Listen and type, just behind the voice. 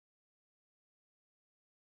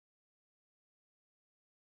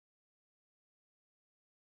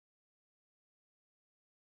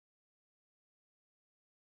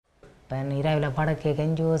இரவில் படுக்கைக்கு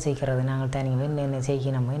யோசிக்கிறது நாங்கள் தனியாக என்னென்ன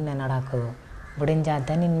செய்யணுமோ என்ன நடக்குதோ விடிஞ்சால்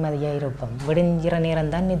தான் நிம்மதியாக இருப்போம் விடிஞ்சிற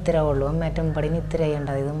நேரம் தான் நித்திரை கொள்வோம் மற்றும்படி நித்திரை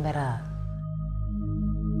என்றது இதுவும் வராது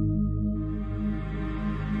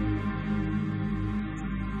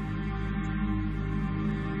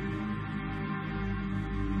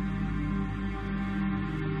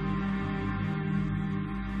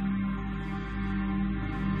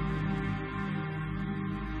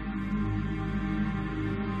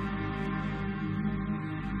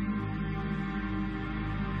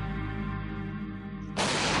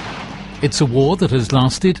It's a war that has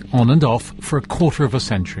lasted on and off for a quarter of a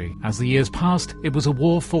century. As the years passed, it was a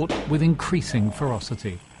war fought with increasing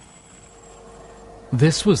ferocity.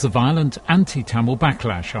 This was the violent anti-Tamil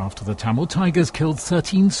backlash after the Tamil Tigers killed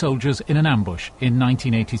 13 soldiers in an ambush in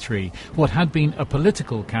 1983. What had been a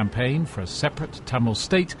political campaign for a separate Tamil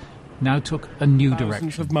state now took a new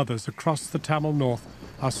direction. Thousands of mothers across the Tamil North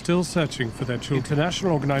are still searching for their children.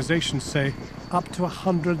 International organisations say up to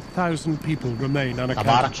 100,000 people remain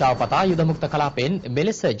unaccounted for.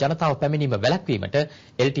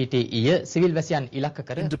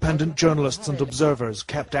 Independent journalists and observers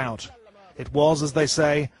kept out. It was, as they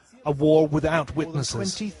say, a war without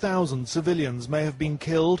witnesses. 20,000 civilians may have been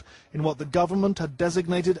killed in what the government had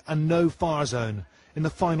designated a no-fire zone in the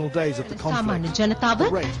final days of the conflict. ජනතාව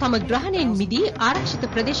තම ග්‍රහණයෙන් මිදී ආරක්ෂිත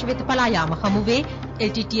ප්‍රදේශ වෙත පලා යාම හමුවේ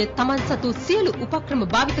LTTE තමන් සතු සියලු උපක්‍රම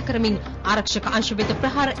භාවිත කරමින් ආරක්ෂක අංශ වෙත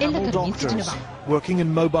ප්‍රහාර එල්ල කරමින් සිටිනවා. Working in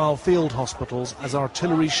mobile field hospitals as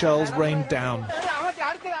artillery shells rained down.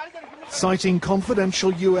 Citing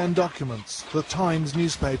confidential UN documents, the Times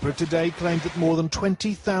newspaper today claimed that more than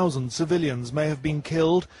 20,000 civilians may have been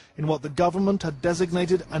killed in what the government had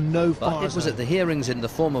designated a no-fire zone. It was at the hearings in the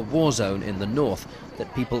former war zone in the north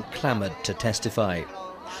that people clamoured to testify.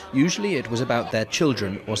 Usually it was about their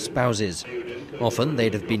children or spouses. Often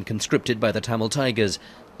they'd have been conscripted by the Tamil Tigers,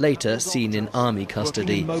 later seen in army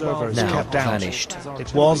custody, now vanished.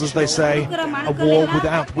 It was, as they say, a war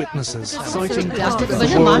without witnesses. Citing the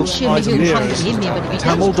world's pioneers,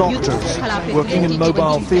 Tamil doctors working in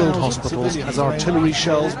mobile field hospitals as artillery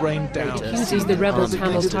shells rained down. Accuses the rebel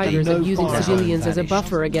Tamil Tigers of using civilians as a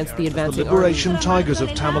buffer against the advancing The Liberation Tigers of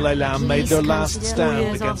Tamil Eelam made their last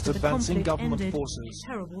stand against advancing government forces.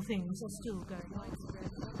 Terrible things are still going on.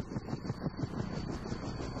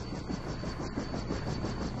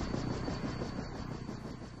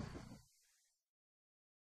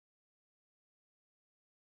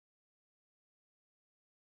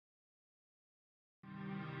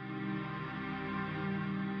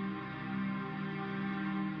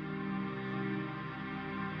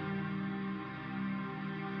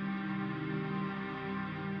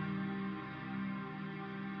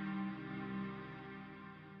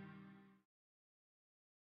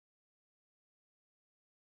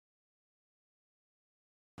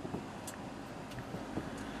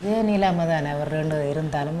 இதே நிலைமை தான் அவர் ரெண்டு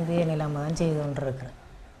இருந்தாலும் இதே நிலைமை தான் செய்து கொண்டிருக்கிறேன்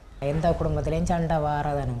எந்த குடும்பத்திலையும் சண்டை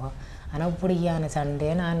வாரதானுங்க ஆனால் இப்படியான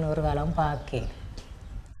சண்டையை நான் ஒரு காலம் பார்க்கேன்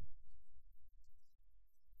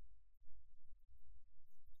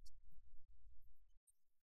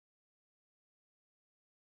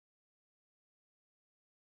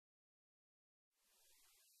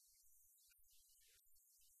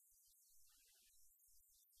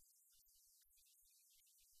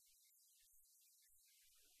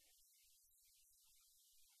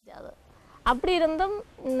அப்படி இருந்தும்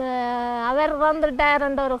அவர் வந்துட்டார்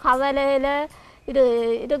என்ற ஒரு கவலையில்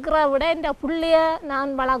இருக்கிற விட இந்த புள்ளைய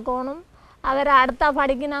நான் வளர்க்கணும் அவரை அடுத்த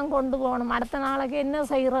படிக்கு நான் கொண்டு போகணும் அடுத்த நாளைக்கு என்ன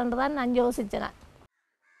செய்கிறேன்னு தான் நான் யோசித்தேன்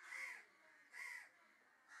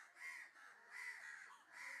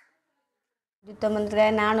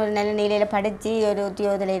யுத்தமந்தில் நான் ஒரு நல்ல நிலையில் படித்து ஒரு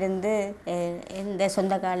உத்தியோகத்தில் இருந்து இந்த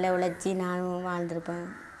சொந்த காலில் உழைச்சி நானும் வாழ்ந்திருப்பேன்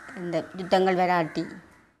இந்த யுத்தங்கள் வராட்டி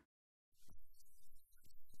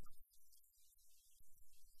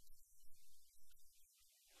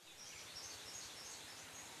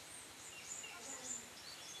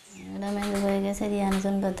இடமேந்து போய் சரியான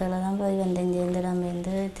துன்பத்தில் தான் போய் வந்தேன் இந்த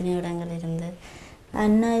இடமேந்து எத்தனை இடங்கள் இருந்து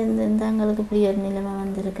அண்ணா இருந்து எங்களுக்கு இப்படி ஒரு நிலைமை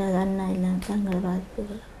வந்திருக்காது அண்ணா இல்லாமல் தங்களை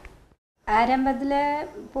பாதிப்புகள் ஆரம்பத்தில்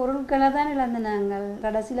பொருட்களை தான் இழந்து நாங்கள்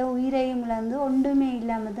கடைசியில் உயிரையும் இழந்து ஒன்றுமே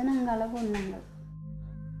இல்லாமல் தான் நாங்கள் கொண்டாங்க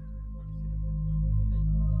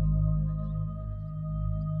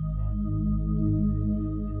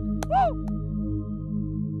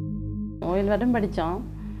ஓயில் வரும் படித்தோம்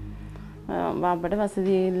வாப்பாட்ட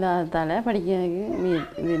வசதி இல்லாததால் படிக்கிறதுக்கு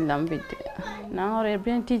இது இல்லாமல் போயிட்டு நான் ஒரு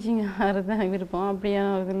எப்படியும் டீச்சிங்காக தான் விருப்பம் அப்படியே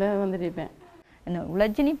இதில் வந்துருப்பேன் என்ன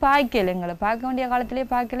உழைச்சி நீ பார்க்கல எங்களை பார்க்க வேண்டிய காலத்திலே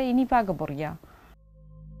பார்க்கல இனி பார்க்க போறியா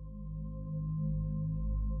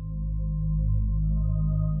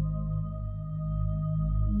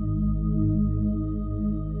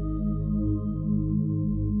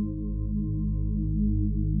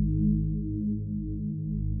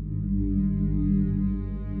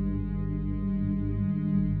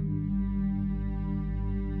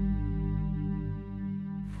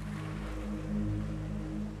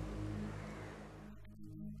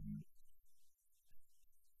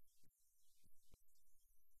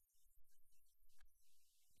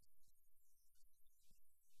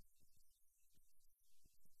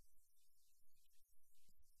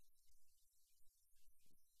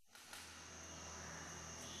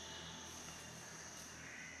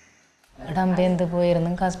இடம்பெயர்ந்து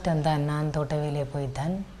போயிருந்தும் கஷ்டம்தான். நான் தோட்ட வேலையை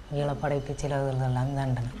போய்த்தான் இவ்வளோ படைப்பு செலவுகளெல்லாம்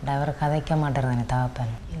தண்டனை. அவர் கதைக்க மாட்டேறதானே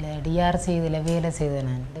தாப்பன். இல்லை டிஆர்சி இதில் வேலை செய்தேன்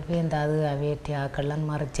நான். பேருந்து அது வேட்டி ஆக்கள்லாம்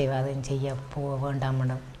மறைச்சேவை அதையும் செய்ய வேண்டாம்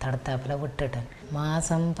தடுத்தாப்பில் விட்டுட்டேன்.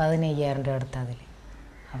 மாதம் 15,000 எடுத்ததில்.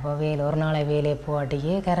 அப்போ ஒரு நாளை வேலையை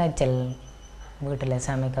போட்டியே கரைச்சல் வீட்டில்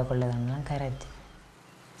சமைக்க கொள்ளதெல்லாம் கரைச்சல்.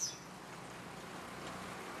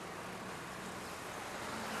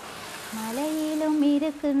 மலையிலும்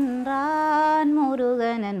இருக்கின்றான்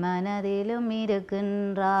முருகனன் மனதிலும்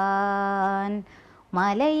இருக்கின்றான்.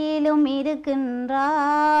 மலையிலும்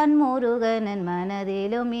இருக்கின்றான் முருகனன்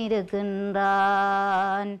மனதிலும்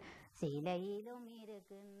இருக்கின்றான். சிலையிலும்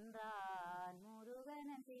இருக்கின்றான்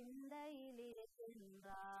முருகனன் சிந்தையில்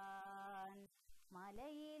இருக்கின்றான்.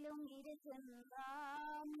 மலையிலும்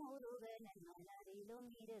இருக்கின்றான் முருகனன்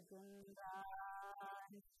மனதிலும்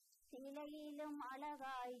இருக்கின்றான். சிலையிலும்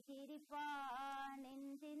அழகாய் சிரிப்பான்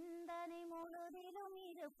என் சிந்தனை முழுதிலும்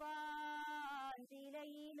இருப்பான்.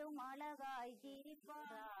 சிலையிலும் அழகாய்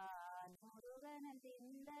சிரிப்பான் முருகனன்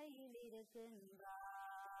சிந்தையில்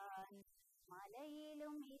இருக்கின்றான்.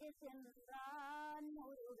 மலையிலும் இருக்கின்றான்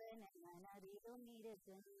முருகனன் மனதிலும்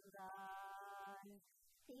இருக்கின்றான்.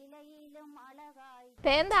 சிலையிலும் அழகாய்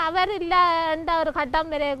சேர்ந்து அவர் இல்லைன்ற ஒரு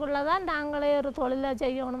கட்டம் வரைக்குள்ளதான் நாங்களே ஒரு தொழிலை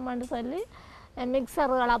செய்யணும்னு சொல்லி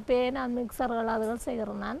மிக்சர்கள் அப்பயே நான் மிக்சர்கள் அதுகள்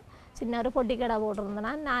செய்கிறேன். நான் சின்ன ஒரு பொட்டி கடை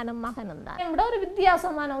போட்டிருந்தேன். நானும் மகனும் தான். விட ஒரு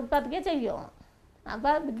வித்தியாசமான உற்பத்தியை செய்யணும்.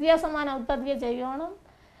 அப்போ வித்தியாசமான உற்பத்தியை செய்யணும்.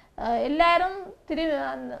 எல்லாரும்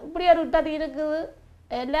இப்படி ஒரு உற்பத்தி இருக்குது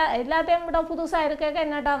எல்லாத்தையும் விட புதுசாக இருக்க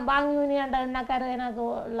என்னட்டா வாங்குவினியாண்ட எண்ணக்காரு எனக்கு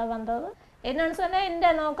உள்ள வந்தது. என்னன்னு சொன்னால் இந்த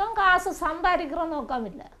நோக்கம் காசு சம்பாதிக்கிற நோக்கம்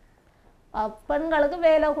இல்லை. பெண்களுக்கு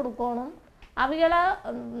வேலை கொடுக்கணும். அவைகளை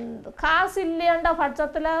காசு இல்லைன்ற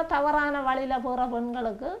பட்சத்தில் தவறான வழியில் போகிற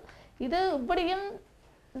பெண்களுக்கு இது இப்படியும்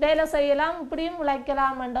வேலை செய்யலாம் இப்படியும்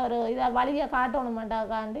உழைக்கலாம்ன்ற ஒரு இதை வழியை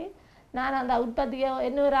காட்டணுமெண்டாக்காண்டி நான் அந்த உற்பத்தியை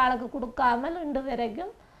இன்னொரு ஆளுக்கு கொடுக்காமல் இன்று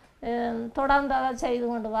வரைக்கும் தொடர்ந்து அதை செய்து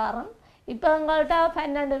கொண்டு வரேன். இப்போ எங்கள்கிட்ட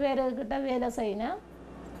 12 பேருக்கிட்ட வேலை செய்யணும்.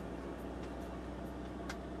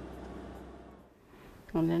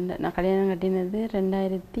 நான் கல்யாணம் கட்டினது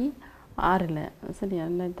 2006 சரியா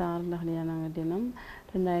 2006 கல்யாணம் கட்டினோம்.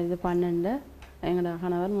 2012 எங்களோட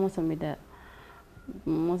கணவர் மோசம் போயிட்டார்.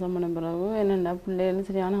 மோசம் பண்ண பிறகு என்னென்னா பிள்ளைகளும்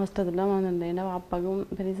சரியான கஷ்டத்தில் வந்துட்டேன். ஏன்னா அப்பாவுக்கும்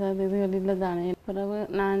பெருசாக இதுகள் இல்லை தானே. பிறகு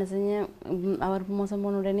நான் என்ன செஞ்சேன், அவர் மோசம்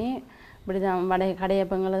போன உடனே இப்படி தான்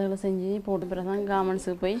கடையப்பங்களை செஞ்சு போட்டு பிறகு தான்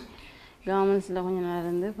கவர்மெண்ட்ஸுக்கு போய் கவர்மெண்ட்ஸில் கொஞ்சம் நேரம்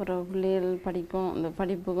இருந்து பிறகு பிள்ளைகள் படிக்கும் இந்த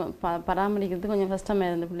படிப்பு பராமரிக்கிறது கொஞ்சம் கஷ்டமாக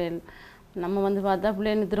இருந்து பிள்ளைகள் நம்ம வந்து பார்த்தா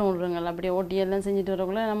பிள்ளைகள் நித்திரம் விட்ருங்கள அப்படியே ஓட்டியெல்லாம் செஞ்சுட்டு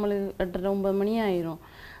வரக்குள்ள நம்மளுக்கு 8-9 மணி ஆயிரும்.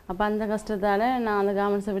 அப்போ அந்த கஷ்டத்தால் நான் அந்த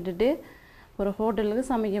கவர்மெண்ட்ஸை விட்டுட்டு ஒரு ஹோட்டலுக்கு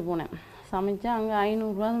சமைக்க போனேன். சமைச்சா அங்கே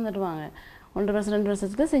 500 ரூபா தந்துடுவாங்க. 1 வருஷம் 2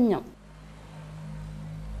 வருஷத்துக்கு செஞ்சோம்.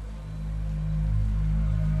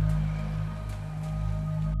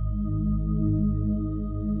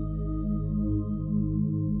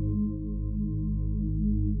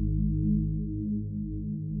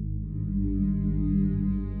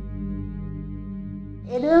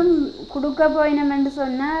 எதுவும் கொடுக்க போயினோம்னு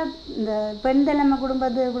சொன்னால் இந்த பெண் தலைமை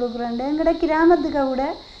குடும்பத்துக்கு கொடுக்குறேன். எங்கட கிராமத்துக்கு கூட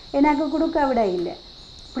எனக்கு கொடுக்க விட இல்லை.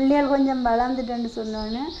 பிள்ளைகள் கொஞ்சம் வளர்ந்துட்டேன்னு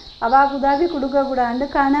சொன்னோன்னே அவாக்கு உதவி கொடுக்கக்கூடாது.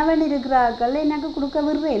 கணவன் இருக்கிறாக்கள் எனக்கு கொடுக்க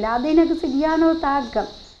விடுறே இல்லை. அது எனக்கு சரியான ஒரு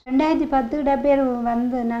தாக்கம். 2010 இடம்பெயர்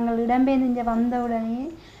வந்து நாங்கள் இடம்பெயர்ந்து இங்கே வந்த உடனே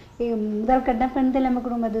முதல் கட்டம் பெண் தலைமை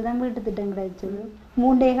குடும்பத்துக்கு தான் வீட்டு திட்டம் கிடைச்சது.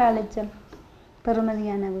 3.25 லட்சம்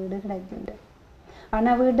பெறுமதியான வீடு கிடைச்சிட்டு.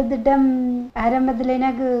 ஆனால் வீட்டு திட்டம் ஆரம்பத்தில்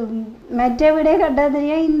எனக்கு மற்ற வீடே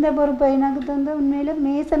கட்டாதையே இந்த பொறுப்பை எனக்கு தந்த உண்மையில்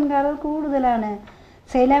மேசன்காரர் கூடுதலான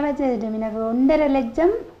செலவை செய்துட்டோம். எனக்கு 1.5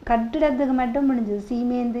 லட்சம் கட்டிடத்துக்கு மட்டும் முடிஞ்சது.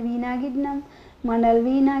 சீமேந்து வீணாகிட்டோம், மணல்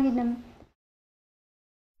வீணாகிட்டோம்.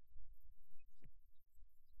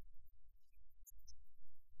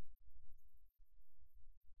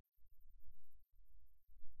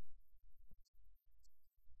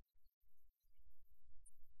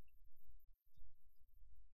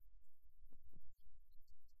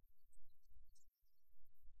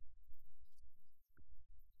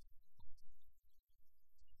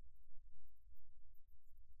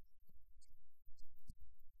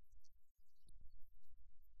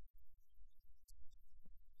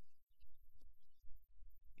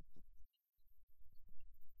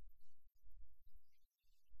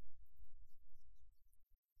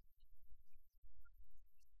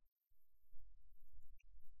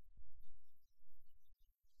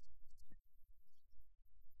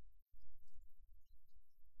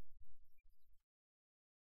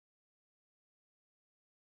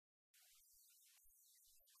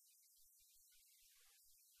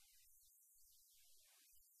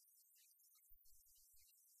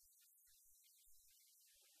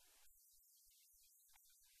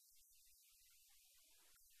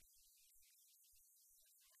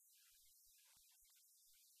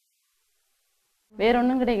 வேற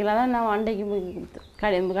ஒன்றும் கிடைக்கல. அதான் நான்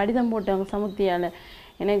அன்றைக்கு கடிதம் போட்டேன் சமுத்தியால்,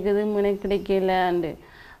 எனக்கு இது எனக்கு கிடைக்கலண்டு.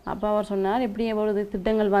 அப்போ அவர் சொன்னார், இப்படி எவ்வளவு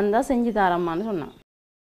திட்டங்கள் வந்தால் செஞ்சு தரம்மான்னு சொன்னான்.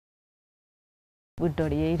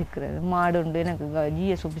 வீட்டோடையே இருக்கிறது மாடு உண்டு. எனக்கு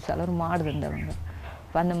ஜிஎஸ் ஆஃபீஸால் ஒரு மாடு தந்தவங்க.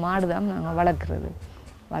 இப்போ அந்த மாடு தான் நாங்கள் வளர்க்குறது.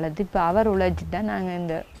 வளர்த்து இப்போ அவர் உழைச்சிட்டா நாங்கள்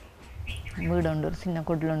இந்த வீடு ஒன்று ஒரு சின்ன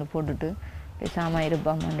கொட்டில் ஒன்று போட்டுட்டு பேசாமல்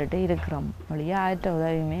இருப்பாமன்ட்டு இருக்கிறோம். வழியாக ஆயிட்ட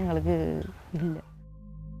உதவியுமே எங்களுக்கு இல்லை.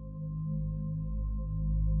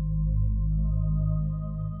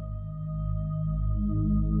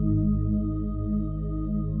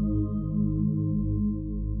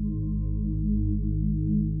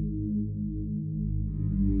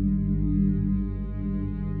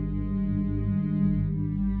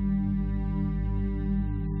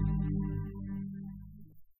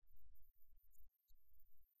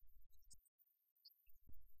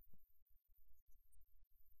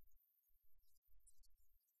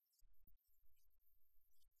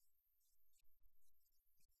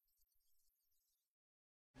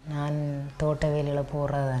 நான் தோட்ட வேலையில்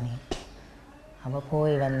போடுறது தானே. அப்போ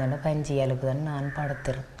போய் வந்தோடனே கஞ்சி அழுக்குதான்னு நான்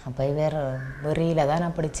படுத்துறேன். அப்போ வேறு வெறியில் தான்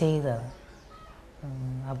அப்படி செய்தது.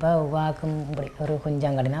 அப்போ வாக்கும் இப்படி ஒரு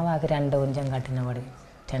குஞ்சம் கட்டினா வாக்கு 2 குஞ்சம் கட்டினபடி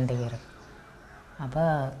 2 பேர். அப்போ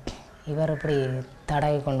இவர் இப்படி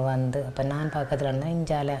தடவி கொண்டு வந்து, அப்போ நான் பக்கத்தில் இருந்தால்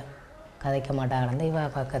இஞ்சால கதைக்க மாட்டாங்க, இவ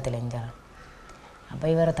பக்கத்தில் இஞ்சால. அப்போ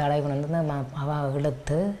இவரை தடவி கொண்டு வந்து அவள்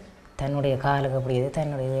இழுத்து தன்னுடைய காலுக்கு அப்படியே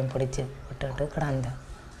தன்னுடைய இதையும் பிடிச்சி விட்டுட்டு கிடந்தேன்.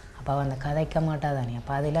 அப்போ அவன் அந்த கதைக்க மாட்டா தானே.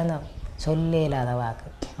 அப்போ அதில் அந்த சொல்லே இல்லாத வாக்கு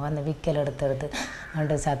அவன் அந்த விக்கல் எடுத்து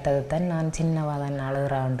அண்டு சத்தத்தான் நான் சின்னவா தான்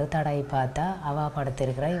அழுகிறான்ட்டு தடவி பார்த்தா அவள்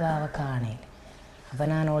படுத்திருக்கிறா, அவள் காணையில். அப்போ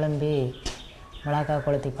நான் உழம்பி மிளகா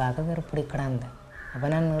கொளுத்தி பார்க்க வேறு இப்படி கிடந்தேன். அப்போ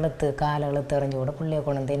நான் காலை இழுத்து எறிஞ்சு கூட பிள்ளைய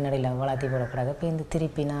கொண்டு வந்து என்னடியில் வளர்த்தி போட கிடக்க. இப்போ இந்த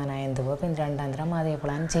திருப்பி நான் ஐந்து போய் இப்போ 2ஆம் தரம் அதே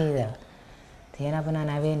போலான்னு செய்தேன். ஏன்னா அப்போ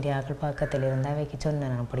நான் வேண்டிய ஆக்கள் பக்கத்தில் இருந்து அவைக்கு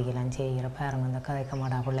சொன்னேன், நான் பிடிக்கலாம் செய்கிற பாருங்க இந்த கதைக்க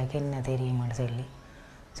மாட்டா பிள்ளைக்கு என்ன தெரியுமான்னு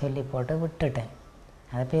சொல்லி போட்டு விட்டுட்டேன்.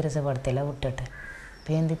 அதை பெருசுபடுத்தையில் விட்டுட்டேன்.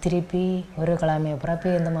 பேருந்து திருப்பி ஒரு கிழமை அப்புறம்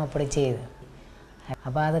பேருந்துமா அப்படி செய்யுது.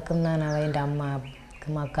 அப்போ அதுக்கும் நான் அவன்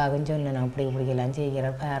அம்மாவுக்கு அக்காவுக்கும் சொன்னேன், நான் இப்படி பிடிக்கலாம்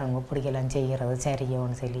செய்கிற பாருங்க பிடிக்கலாம் செய்கிறது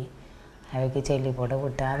சரியோன்னு அவைக்கு சொல்லி போட்டு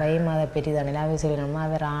விட்டு அவையும் அதை பெரிய தானே அவை சொல்லணுமா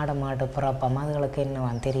அவர் ஆட மாட்டு பிறப்பாமா அதுகளுக்கு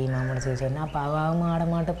என்னவான் தெரியுமான்னு சொன்னேன். அப்போ அவன் ஆட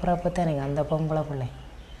மாட்டு பிறப்பு தானே அந்த பொம்பளை பிள்ளை.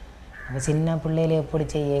 அப்போ சின்ன பிள்ளையில எப்படி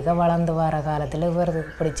செய்ய வளர்ந்து வர காலத்தில் இவர்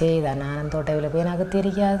இப்படி செய்தான். நானும் தோட்டவில் போய் எனக்கு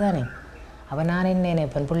தெரியாது தானே. அப்போ நான் என்ன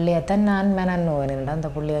நினைப்பேன், பிள்ளையத்தான் நான் மெனன்னுவேன், அந்த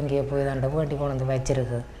பிள்ளை அங்கேயே போய் தாண்ட வேண்டி கொண்டு வந்து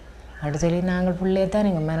வச்சிருக்கு அப்படி சொல்லி நாங்கள் பிள்ளையத்தான்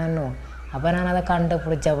நீங்கள் மெனன்னுவோம். அப்போ நான் அதை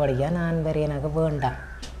கண்டுபிடிச்சபடியா நான் வேறு எனக்கு வேண்டாம்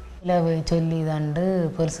இல்லை சொல்லி தாண்டு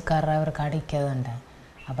பெருசுக்காரர் அவருக்கு அடிக்கதாண்டேன்.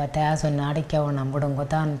 அப்போ தேசொன்று அடிக்க ஒன்று விடுங்க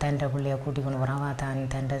தான் தண்டை பிள்ளைய கூட்டி கொண்டு போகிறான் தான்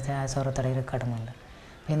தண்டை தேசோரத்தோட இருக்கட்டுமில்ல.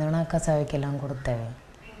 இப்போ இந்த உணக்கசவைக்கெல்லாம் கொடுத்தேன்.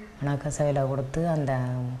 உணக்கசவையில் கொடுத்து அந்த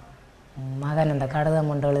மகன் அந்த கடிதம்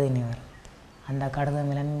கொண்டு எழுதினவர் அந்த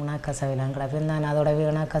கடிதமில் உணக்கசவையிலாம் கிடப்பேன். நான் அதோட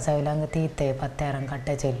உணக்கசவையில் அங்கே தீர்த்தேன் 10,000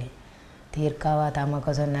 கட்ட சொல்லி தீர்க்காவா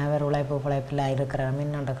தமக்கு சொன்ன அவர் உழைப்புலாம் இருக்கிற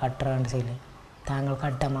மின்னோட கட்டுறான்னு சொல்லி தாங்கள்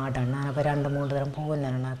கட்ட மாட்டோம். நான் அப்போ 2-3 தரம்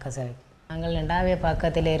போகுந்தேன் உணக்கசவை. நாங்கள் ரெண்டாவே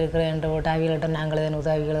பக்கத்தில் இருக்கிற அவிகள்கிட்ட நாங்கள் இதன்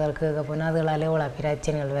உதவிகள் இருக்க போனால் அதுகளால் எவ்வளோ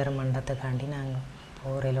பிரச்சனைகள் வேறு மண்டத்துக்காண்டி நாங்கள்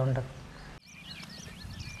போரில் உண்டு.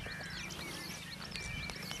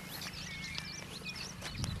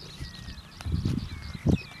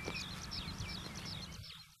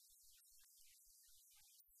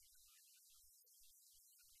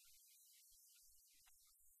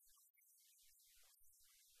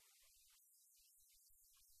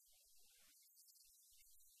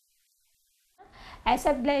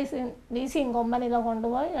 அசட் லீசிங் கம்பெனியில் கொண்டு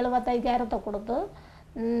போய் 75,000 கொடுத்து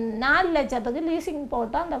 4 லட்சத்துக்கு லீசிங்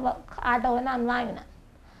போட்டு அந்த ஆட்டோவை நான்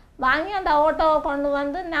வாங்கி அந்த ஆட்டோவை கொண்டு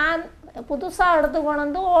வந்து நான் புதுசாக எடுத்து கொண்டு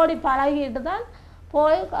வந்து ஓடி பழகிட்டு தான்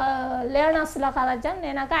போய் லேர்னர்ஸில் கதைச்சேன்.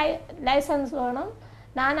 எனக்கு லைசன்ஸ் வேணும்,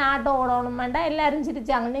 நான் ஆட்டோ ஓடணுமெண்டா எல்லோரும்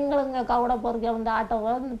சிரித்தாங்க, நீங்களும் இங்கே கவுட போகிறீங்க அந்த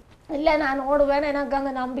ஆட்டோவை. இல்லை நான் ஓடுவேன், எனக்கு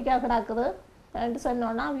அந்த நம்பிக்கை கிடக்குது என்று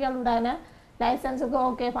சொன்னோன்னா அவங்களுடனே லைசன்ஸுக்கு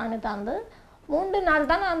ஓகே பண்ணி தந்து 3 நாள்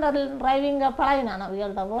தான் அந்த டிரைவிங்கை பழகினான்.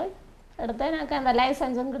 அவங்கள்ட்ட போய் எடுத்து எனக்கு அந்த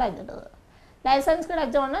லைசன்ஸும் கிடைச்சிடுது. லைசன்ஸ்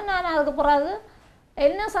கிடைச்சோடனே நான் அதுக்கு பிறகு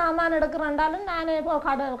என்ன சாமான் எடுக்கிறேன்றாலும் நான் இப்போ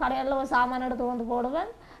கடையில் சாமான் எடுத்து கொண்டு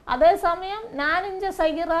போடுவேன். அதே சமயம் நான் இங்கே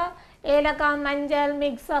செய்கிற ஏலக்காய் மஞ்சள்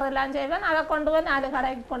மிக்சர் எல்லாம் செய்வேன். அதை கொண்டு போய் 4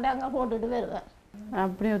 கடைக்கு கொண்டு அங்கே போட்டுட்டு வருவேன்.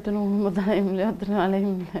 அப்படி ஒருத்தனை உண்மைதாயும் இல்லை ஒருத்தனை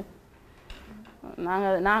வேலையும் இல்லை.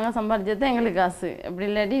 நாங்கள் சம்பாதிச்சது எங்களுக்கு காசு, அப்படி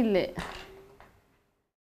இல்லாட்டி இல்லை.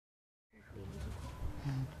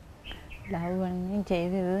 லவ் பண்ணி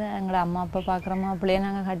செய்தது எங்களை அம்மா அப்பா பார்க்குற மாப்பிள்ளையே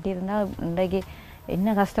நாங்கள் கட்டியிருந்தா இன்றைக்கு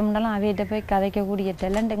என்ன கஷ்டம்னாலும் அவையிட்ட போய் கதைக்கக்கூடிய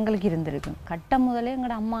டேலண்ட் எங்களுக்கு இருந்திருக்கும். கட்ட முதலே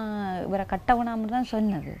எங்களோட அம்மா இவரை கட்டவனாமல் தான்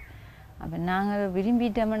சொன்னது. அப்போ நாங்கள்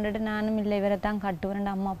விரும்பிட்டோம்ன்ட்டு நானும் இல்லை இவரை தான்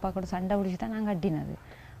கட்டுவேன் அம்மா அப்பா கூட சண்டை பிடிச்சி தான் நான் கட்டினது.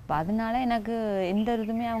 அப்போ அதனால எனக்கு எந்த ஒரு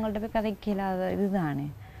இதுவுமே அவங்கள்ட்ட போய் கதைக்க இல்லாத இதுதானே.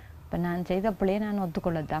 இப்போ நான் செய்த பிள்ளையே நான்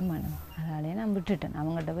ஒத்துக்கொள்ளத்தான் வேணும். அதனாலே நான் விட்டுட்டேன்.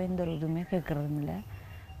 அவங்கள்ட்ட போய் எந்த ஒரு இதுவுமே கேட்குறதும் இல்லை,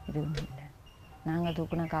 இதுவும் இல்லை. நாங்கள்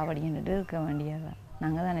தூக்குனா காவடின்னுட்டு இருக்க வேண்டியதான்.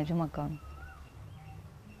 நாங்கள் தானே சுமக்கணும்.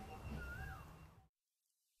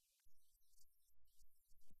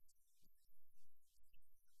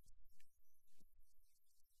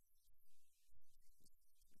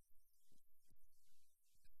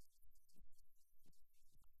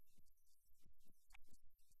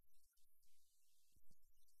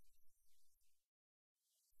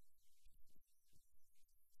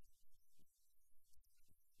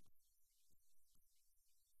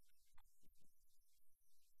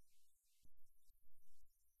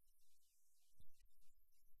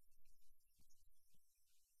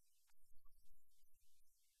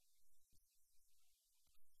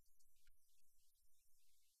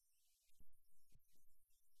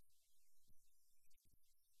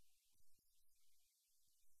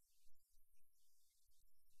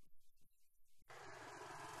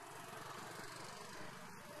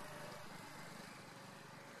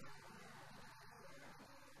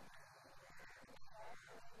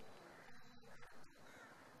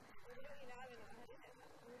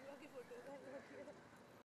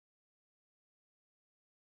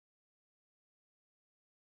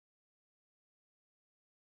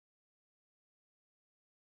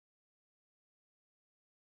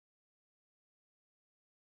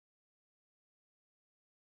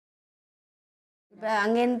 இப்போ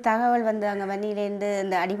அங்கேருந்து தகவல் வந்து அங்கே வன்னியிலேருந்து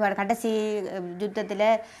இந்த அடிப்பாடு கடைசி யுத்தத்தில்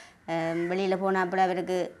வெளியில் போனாப்புல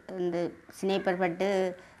அவருக்கு இந்த ஸ்னேப்பர் பட்டு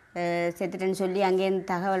செத்துட்டேன்னு சொல்லி அங்கேருந்து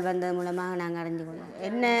தகவல் வந்தது மூலமாக நாங்கள் அறிஞ்சுக்கொண்டோம்.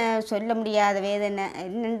 என்ன சொல்ல முடியாத வேதனை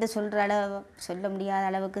என்னென்று சொல்கிற அளவு சொல்ல முடியாத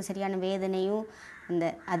அளவுக்கு சரியான வேதனையும்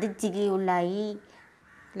அந்த அதிர்ச்சிக்கு உள்ளாகி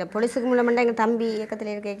இல்லை போலீஸுக்கு மூலமாக எங்கள் தம்பி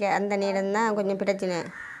இயக்கத்தில் இருக்க அந்த நேரம் தான் கொஞ்சம் பிரச்சனை.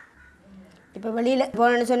 இப்போ வெளியில்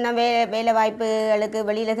போகணுன்னு சொன்னால் வேலை வாய்ப்புகளுக்கு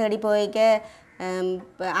வெளியில் தேடி போய்க்க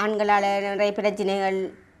ஆண்களால் நிறைய பிரச்சனைகள்.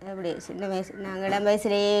 அப்படி சின்ன வயசு நாங்கள் இளம்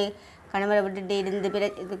வயசுலேயே கணவரை விட்டுட்டு இருந்து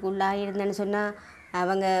இதுக்கு உள்ளாகி இருந்தேன்னு சொன்னால்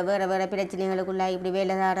அவங்க வேறு பிரச்சனைகளுக்குள்ளாகி இப்படி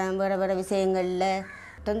வேலைதாரம் வேறு விஷயங்களில்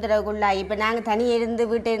தொந்தரவுக்குள்ளாகி இப்போ நாங்கள் தனியாக இருந்து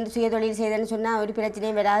வீட்டை இருந்து சுய தொழில் செய்தேன்னு சொன்னால் ஒரு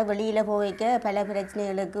பிரச்சனையும் வராது. வெளியில் போய்க்க பல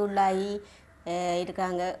பிரச்சனைகளுக்கு உள்ளாகி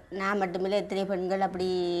இருக்காங்க. நான் மட்டுமில்லை எத்தனை பெண்கள் அப்படி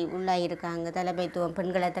உள்ளாகி இருக்காங்க. தலைமைத்துவம்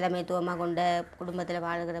பெண்களை தலைமைத்துவமாக கொண்ட குடும்பத்தில்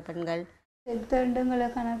வாழ்கிற பெண்கள் செத்தண்டுங்களை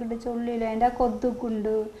கணக்கிட்டு சொல்லல. ஏண்டா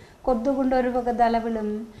கொத்துக்குண்டு ஒரு பக்கத்தால்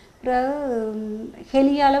விழும். பிறகு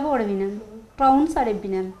ஹெலியால் போடுவினம், ரவுண்ட்ஸ்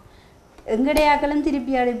அடைப்பினம், எங்கடையாக்களும்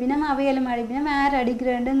திருப்பி அடைப்பினம், அவையலும் அடைப்பினம். யார்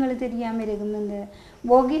அடிக்கிறேன்ட்டு எங்களுக்கு தெரியாமல் இருக்கும். இந்த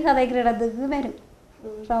போகி கதைக்கிற இடத்துக்கு வரும்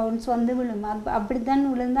ரவுண்ட்ஸ் வந்து விழும். அப்படித்தான்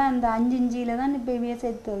விழுந்தா அந்த 5 இஞ்சியில் தான் இப்போ இவைய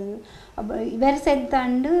செத்தது. அப்போ இவர்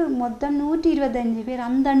செத்தாண்டு மொத்தம் 125 பேர்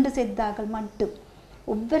அந்த செத்தாக்கள் மட்டும்.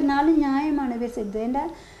 ஒவ்வொரு நாளும் நியாயமான பேர் செத்து. ஏண்டா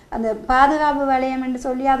அந்த பாதுகாப்பு வளையம்னு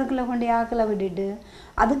சொல்லி அதுக்குள்ளே கொண்டு ஆக்களை விட்டுட்டு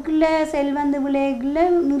அதுக்குள்ளே செல்வந்து விளையக்குள்ளே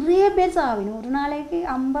நிறைய பேர் சாவினும். ஒரு நாளைக்கு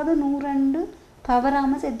 50 100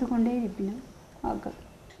 தவறாமல் செத்துக்கொண்டே இருப்பினும் ஆக்கள்.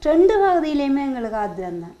 2 பகுதியிலையுமே எங்களுக்கு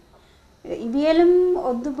அதுதான். இவியலும்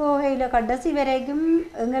ஒத்து போகையில் கடைசி வரைக்கும்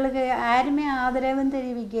எங்களுக்கு யாருமே ஆதரவும்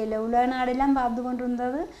தெரிவிக்கல. உலக நாடெல்லாம் பார்த்து கொண்டு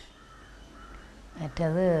இருந்தது.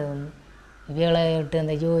 மற்றது இவைகளை விட்டு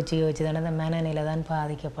அந்த யோசிச்சு தானே அந்த மனநிலை தான்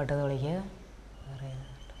பாதிக்கப்பட்டது ஒழிய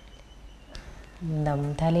இந்த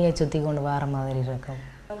தலையை சுற்றி கொண்டு வர மாதிரி இருக்கும்.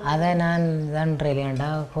 அதை நான் தண்டுறேன்டா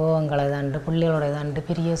கோவங்களை தாண்டு பிள்ளைகளோட தாண்டு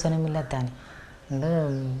பிரியோசனம் இல்லைத்தானே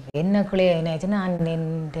என்னக்குள்ளே என்னாச்சுன்னா என்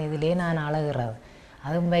இதிலே நான் அழகுறது.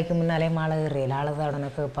 அதுவும் வைக்க முன்னாலே அழகுறீள் அழுத உடனே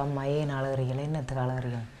கேட்பம்மா ஏன் அழகுறீங்களே என்னத்துக்கு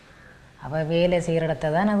அழகுறீங்க. அப்போ வேலை செய்கிற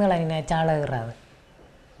இடத்த தான் அதில் நினைச்சு அழகுறாது.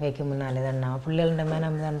 வைக்க முன்னாலே தானே பிள்ளைகள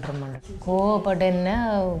மேனம் தண்டுற மாட்டேன். கோவப்பட்டு என்ன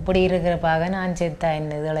இப்படி இருக்கிறப்பாக நான் செத்தா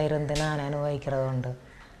என்ன இதில் இருந்து நான் அனுபவிக்கிறது உண்டு.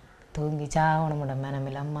 தூங்கி சாவணமுட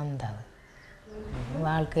மனமெல்லாம் வந்தாது.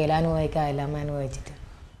 வாழ்க்கையில் அனுபவிக்க இல்லாமல் அனுபவிச்சுட்டு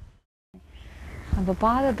அப்போ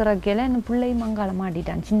பாதை திறக்கையில் என் பிள்ளையும் மங்காள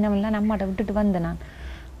மாட்டிட்டான். சின்னவெல்லாம் நம்மகிட்ட விட்டுட்டு வந்தேன் நான்.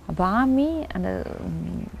 அப்போ ஆமி அந்த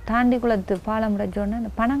தாண்டி குளத்து பாலம் முடிச்சோடனே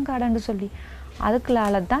அந்த பணங்காடுன்னு சொல்லி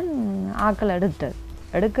அதுக்குள்ளால தான் ஆக்கள்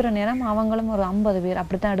எடுக்கிற நேரம் அவங்களும் ஒரு 50 பேர்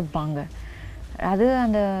அப்படி தான் எடுப்பாங்க. அது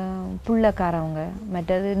அந்த புள்ளக்காரவங்க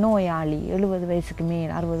மற்றது நோயாளி 70 வயசுக்கு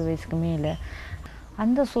மேல் 60 வயசுக்கு மேலே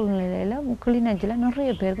அந்த சூழ்நிலையில் கிளிநொச்சியில்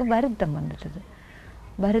நிறைய பேருக்கு வருத்தம் வந்துட்டுது.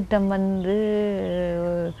 வருத்தம் வந்து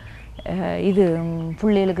இது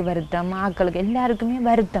பிள்ளைகளுக்கு வருத்தம் ஆக்களுக்கு எல்லாருக்குமே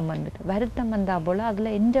வருத்தம் வந்துட்டு வருத்தம் வந்தால் போல்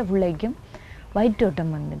அதில் எந்த பிள்ளைக்கும்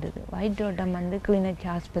வயிற்றோட்டம் வந்துடுது. வயிற்றோட்டம் வந்து கிளினிக்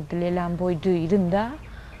ஆஸ்பத்திரி எல்லாம் போயிட்டு இருந்தால்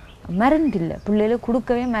மருந்து இல்லை, பிள்ளைகளுக்கு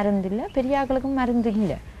கொடுக்கவே மருந்து இல்லை, பெரியாக்களுக்கும் மருந்து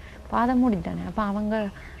இல்லை, பாதம் மூடிட்டானே. அப்போ அவங்க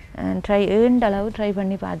ஏண்டளவு ட்ரை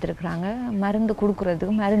பண்ணி பார்த்துருக்குறாங்க, மருந்து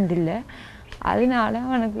கொடுக்குறதுக்கு மருந்து இல்லை. அதனால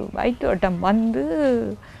அவனுக்கு வயிற்றோட்டம் வந்து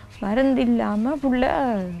மருந்து இல்லாமல் புள்ள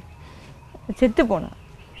செத்து போனான்.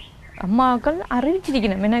 அம்மாக்கள்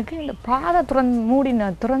அறிவிச்சிருக்கணும், எனக்கு இந்த பாதை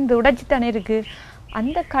திறந்து உடைச்சித்தானே இருக்குது,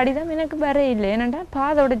 அந்த கடிதம் எனக்கு வர இல்லை. ஏன்னாண்டா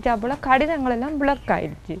பாதை உடைச்சா போல் கடிதங்கள் எல்லாம் பிளாக்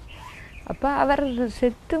ஆயிடுச்சு. அப்போ அவர்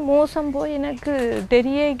செத்து மோசம் போய் எனக்கு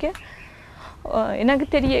தெரியக்க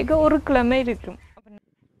ஒரு கிழமை இருக்கும்.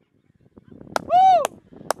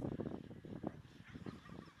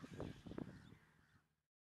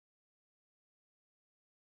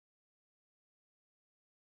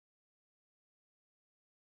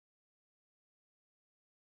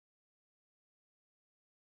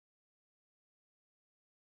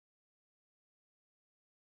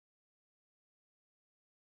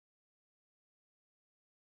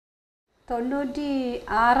 தொண்ணூற்றி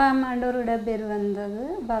ஆறாம் ஆண்டு ஒரு இடம்பெயர்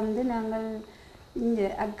வந்து நாங்கள் இங்கே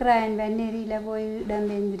அக்ராயன் வெண்ணேரியில் போய்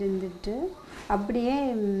இடம்பெயர்ந்திருந்துட்டு அப்படியே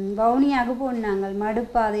வவுனியாக போனாங்க,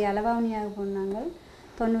 மடுப்பாதையால் வவுனியாக போனாங்க.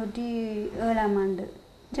 97ஆம் ஆண்டு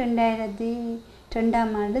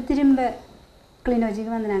 2002ஆம் ஆண்டு திரும்ப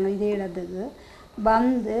கிளிநொச்சிக்கு வந்தாங்க. இதே இடத்துக்கு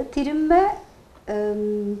வந்து திரும்ப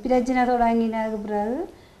பிரச்சனை தொடங்கினதுக்கு பிறகு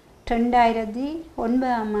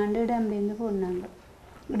 2009ஆம் ஆண்டு இடம்பெயர்ந்து போனாங்க.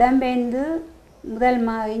 இடம்பெயர்ந்து முதல்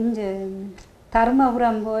இங்கே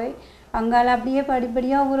தருமபுரம் போய் அங்கால அப்படியே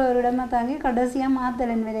படிப்படியாக ஒரு இடமா தாங்கி கடைசியாக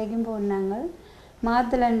மாத்தளன் வரைக்கும் போனாங்க.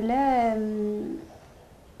 மாத்தளனில்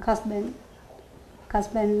ஹஸ்பண்ட்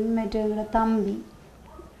மற்றவங்களோட தம்பி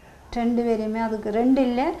 2 பேருமே, அதுக்கு 2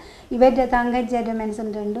 இல்லை இவற்றை தங்கச்சி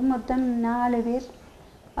மென்ஷன் 2, மொத்தம் 4 பேர்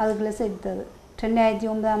அதுக்குள்ளே செத்தது.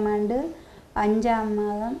 2009ஆம் ஆண்டு 5ஆம்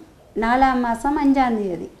மாதம் 4ஆம் மாதம் 5ஆம்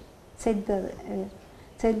தேதி செத்தது.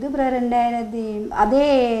 செத்து பிறகு அதே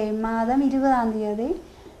மாதம் 20ஆம் தேதி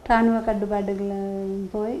இராணுவ கட்டுப்பாட்டுக்குள்ள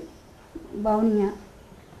போய் வவுனியா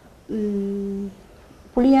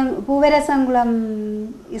பூவரசங்குளம்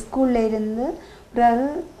ஸ்கூலில் இருந்து பிறகு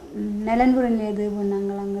நிலன்புரி நிலையத்து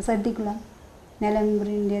போனாங்க. அங்கே செட்டிக்குளம்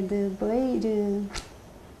நிலன்புரி நிலையத்து போய்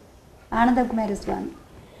ஆனந்தகுமார சுவாமி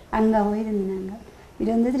அங்கே போய் இருந்தாங்க.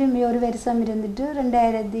 இருந்து திரும்பி ஒரு வருஷம் இருந்துட்டு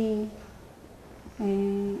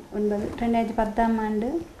 2010ஆம் ஆண்டு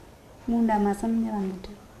 3ஆம் மாதம் இங்கே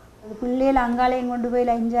வந்துட்டு அது பிள்ளைகள் அங்காலையும் கொண்டு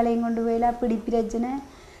போயில இஞ்சாலையும் கொண்டு போயில அப்படி பிரச்சனை.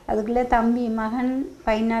 அதுக்குள்ளே தம்பி மகன்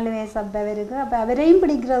 14 வயசு அப்பவருக்கு, அப்போ அவரையும்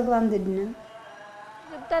பிடிக்கிறதுக்கு வந்துட்டு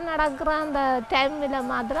யுத்தம் நடக்கிற அந்த டைமில்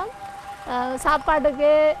மாத்திரம்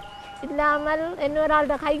சாப்பாட்டுக்கு இல்லாமல் இன்னொரு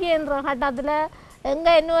ஆள்கிட்ட கையேன்ற கட்டத்தில்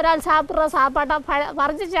எங்கே இன்னொரு ஆள் சாப்பிட்ற சாப்பாட்டை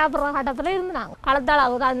பறித்து சாப்பிட்ற கட்டத்தில் இருந்தாங்க.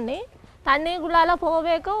 களத்தளவு தண்ணிக்குள்ளால்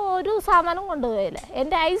போவேக்க ஒரு சாமானும் கொண்டு போயில.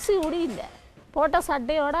 என் ஐசி கூட இல்லை, போட்ட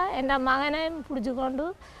சட்டையோட என் மகனையும் பிடிச்சி கொண்டு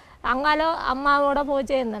அங்கால அம்மாவோட போய்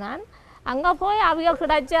சேர்ந்தேன். நான் அங்கே போய் அவங்க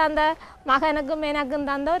கிடச்சி அந்த மகனுக்கும் எனக்கும்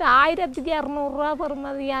தந்த ஒரு 1200 ரூபா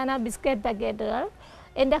பெறுமதியான பிஸ்கெட் பேக்கெட்டுகள்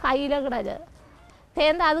என் கையில் கிடச்சி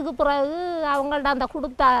சேர்ந்து. அதுக்கு பிறகு அவங்கள்ட்ட அந்த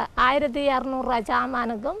கொடுத்த 1200 ரூபா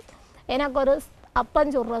சாமானுக்கும் எனக்கு ஒரு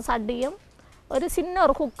அப்பஞ்சுடுற சட்டியும் ஒரு சின்ன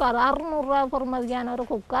ஒரு குக்கர் 600 ரூபா பெறுமதியான ஒரு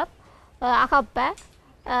குக்கர், அகப்பை,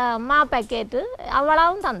 மா பேக்கெட்டு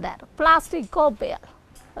அவ்வளவும் தந்தார். பிளாஸ்டிக் கோப்பைகள்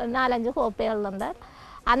 4-5 கோப்பைகள் தந்தார்.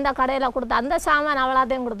 அந்த கடையில் கொடுத்த அந்த சாமான்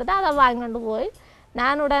அவ்வளோத்தையும் கொடுத்துட்டு அதை வாங்கிட்டு போய்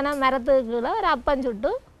நான் உடனே மரத்துக்கு கீழே ஒரு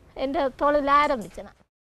அப்பஞ்சுட்டு என் தொழில் ஆரம்பித்தேன்.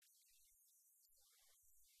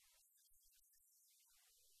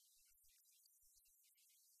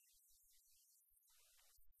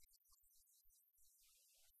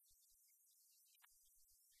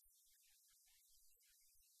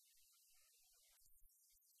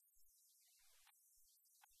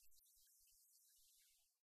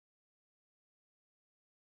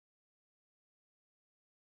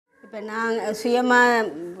 இப்போ நான் சுயமாக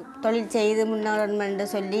தொழில் செய்து முன்னேறணுமென்று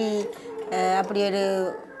சொல்லி அப்படி ஒரு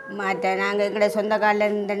மாற்றேன். நாங்கள் எங்களோட சொந்த காலில்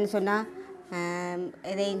இருந்தேன்னு சொன்னால்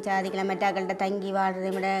எதையும் சாதிக்கலாம். மெட்டாக்கள்கிட்ட தங்கி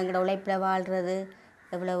வாழ்கிறத விட எங்களோட உழைப்பில் வாழ்கிறது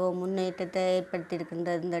எவ்வளவோ முன்னேற்றத்தை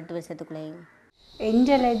ஏற்படுத்தியிருக்கின்றது இந்த 8 வருஷத்துக்குள்ளேயும்.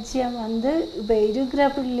 எந்த லட்சியம் வந்து இப்போ இருக்கிற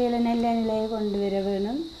பிள்ளைகளை நல்ல நிலையை கொண்டு வர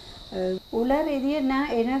வேணும். உலர் இது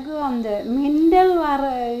நான் எனக்கு அந்த மெண்டல் வர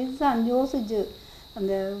இதுதான் யோசிச்சு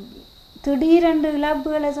அந்த திடீரெண்டு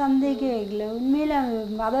இழப்புகளை சந்திக்கல. உண்மையில்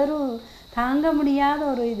அதொரு தாங்க முடியாத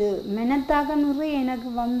ஒரு இது மெனத்தாக நிறைய எனக்கு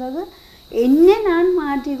வந்தது. என்ன நான்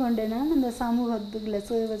மாற்றி கொண்டேன்னா அந்த சமூகத்துக்குள்ள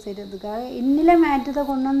சேவை செய்கிறதுக்காக என்னில மாற்றத்தை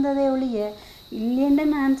கொண்டு வந்ததே ஒழிய இல்லைன்னு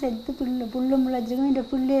நான் செத்து புல்லு முளைச்சிக்கும். இந்த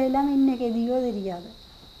பிள்ளைகளெல்லாம் இன்னைக்கு எதையோ தெரியாது.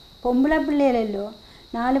 பொம்பளை பிள்ளைகளோ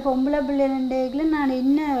 4 பொம்பளை பிள்ளைகளுண்டேக்கில் நான்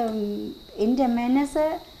என்ன எந்த மனசை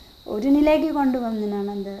ஒரு நிலைக்கு கொண்டு வந்து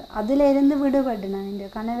நான் அந்த அதிலிருந்து விடுபட்டு நான் இந்த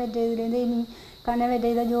கணவற்ற இதுலேருந்து இனி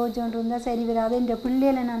கணவற்ற இதை ஜோதிச்சோன்று இருந்தால் சரி வராது என்ற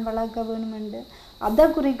பிள்ளைகளை நான் வளர்க்க வேணுமென்று அதை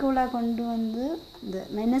குறிக்கோளாக கொண்டு வந்து இந்த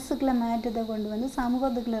மனசுக்குள்ள மாற்றத்தை கொண்டு வந்து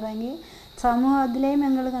சமூகத்துக்குள்ள இறங்கி சமூகத்திலேயும்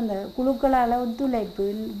எங்களுக்கு அந்த குழுக்களால் ஒத்துழைப்பு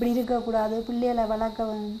இப்படி இருக்கக்கூடாது பிள்ளைகளை வளர்க்க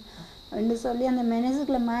வேணும் என்று சொல்லி அந்த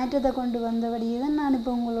மனசுக்குள்ள மாற்றத்தை கொண்டு வந்தபடியே தான் நான்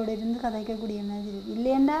இப்போ உங்களோட இருந்து கதைக்கக்கூடிய மாதிரி இருக்கு.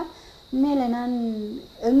 இல்லையண்டா உண்மையில் நான்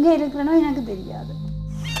எங்கே இருக்கிறேனோ எனக்கு தெரியாது.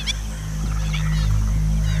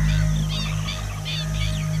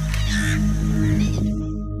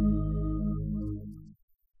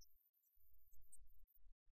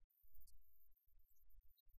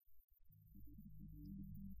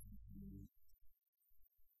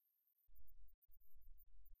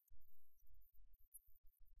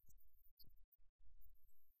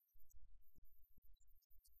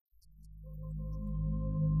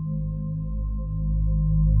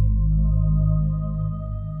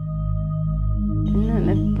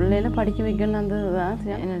 பிள்ளைகளை படிக்க வைக்கணும் அந்த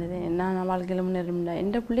தான் நான் வாழ்க்கையில் முன்னேற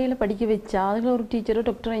என் பிள்ளைகளை படிக்க வச்சா அதில் ஒரு டீச்சரோ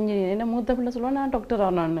டாக்டர் இன்ஜினியர் என்ன மூத்த பிள்ளை சொல்லுவேன் நான் டாக்டர்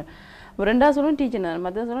ஆகணும்னு, ரெண்டாவது சொல்லுவேன் டீச்சர்,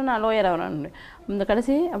 மற்ற சொல்லுவேன் நான் லோயர் ஆகணும்னு. இந்த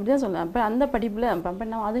கடைசி அப்படி தான் சொல்லுவேன். அப்போ அந்த படிப்பில் அப்போ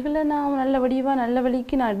நான் அதுகளை நான் நல்ல வடிவாக நல்ல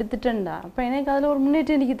வழிக்கு நான் எடுத்துட்டேன்டா. அப்போ எனக்கு அதில் ஒரு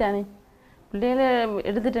முன்னேற்றம் இருக்குதானே, பிள்ளைகளை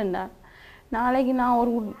எடுத்துட்டேன்டா. நாளைக்கு நான்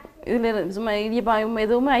ஒரு இதில் சும்மா இடியப்பாயும்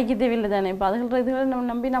எதுவுமே ஐக்கிய தேவையில்லை தானே. இப்போ அதுகள இதுகளை நம்ம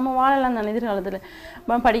நம்பி நம்ம வாழலாம் தானே எதிர்காலத்தில்.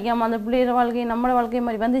 படிக்காமல் அந்த பிள்ளைகள வாழ்க்கை நம்மளோட வாழ்க்கை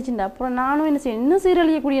மாதிரி வந்துச்சுண்டா அப்புறம் நானும் என்ன செய்ய இன்னும்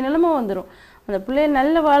சீரழியக்கூடிய நிலைமை வந்துடும். அந்த பிள்ளைகள்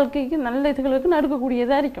நல்ல வாழ்க்கைக்கு நல்ல இதுகளுக்கு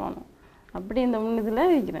நடுக்கக்கூடியதாக இருக்கணும். அப்படி இந்த இதில்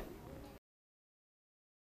இருக்கிறேன்.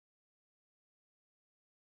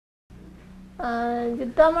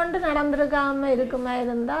 யுத்தம் ஒன்று நடந்திருக்காமல் இருக்குமா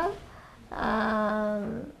இருந்தால்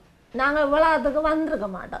நாங்கள் இவ்வளோத்துக்கு வந்திருக்க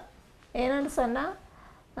மாட்டோம். ஏன்னு சொன்னால்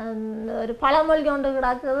ஒரு பழமொழி கொண்டு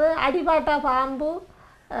கிடக்குது, அடிபாட்டா பாம்பு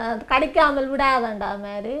கடிக்காமல் விடாதண்டா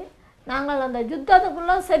மாதிரி. நாங்கள் அந்த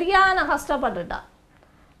யுத்தத்துக்குள்ளே சரியான கஷ்டப்பட்டுட்டோம்.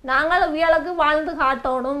 நாங்கள் இவளுக்கு வாழ்ந்து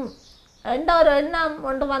காட்டணும் என்ற ஒரு எண்ணம்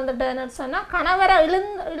கொண்டு வந்துட்டேன்னு சொன்னால் கணவரை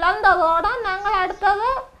இழந்ததோடு நாங்கள்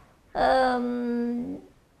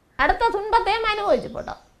அடுத்த துன்பத்தையும் அனுபவிச்சு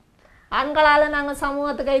போட்டோம். ஆண்களால் நாங்கள்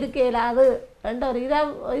சமூகத்துக்கு இருக்க இயலாது என்ற ஒரு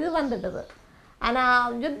இது வந்துட்டுது.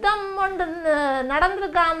 ஆனால் யுத்தம் ஒன்று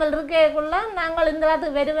நடந்திருக்காமல் இருக்கக்குள்ள நாங்கள் இந்த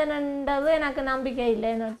இடத்துக்கு வருவேன்ன்றது எனக்கு நம்பிக்கை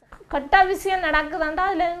இல்லைன்னு. கெட்ட விஷயம் நடக்குதுண்டா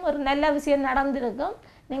அதில் ஒரு நல்ல விஷயம் நடந்திருக்கும்.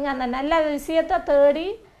 நீங்கள் அந்த நல்ல விஷயத்தை தேடி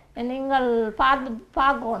நீங்கள்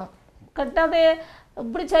பார்க்கணும். கெட்டதை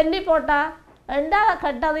இப்படி சொல்லி போட்டால் ரெண்டாவது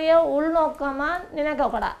கெட்டதையே உள்நோக்கமாக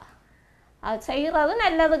நினைக்கக்கூடாது. அது செய்கிறது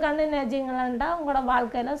நல்லது கண்டு நினைச்சிங்களா உங்களோட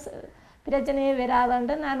வாழ்க்கையில் பிரச்சனையே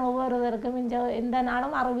வராதுன்ட்டு நான் ஒவ்வொருவருக்கும் எந்த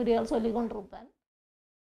நாளும் அறிவுரைகள் சொல்லி கொண்டிருப்பேன்.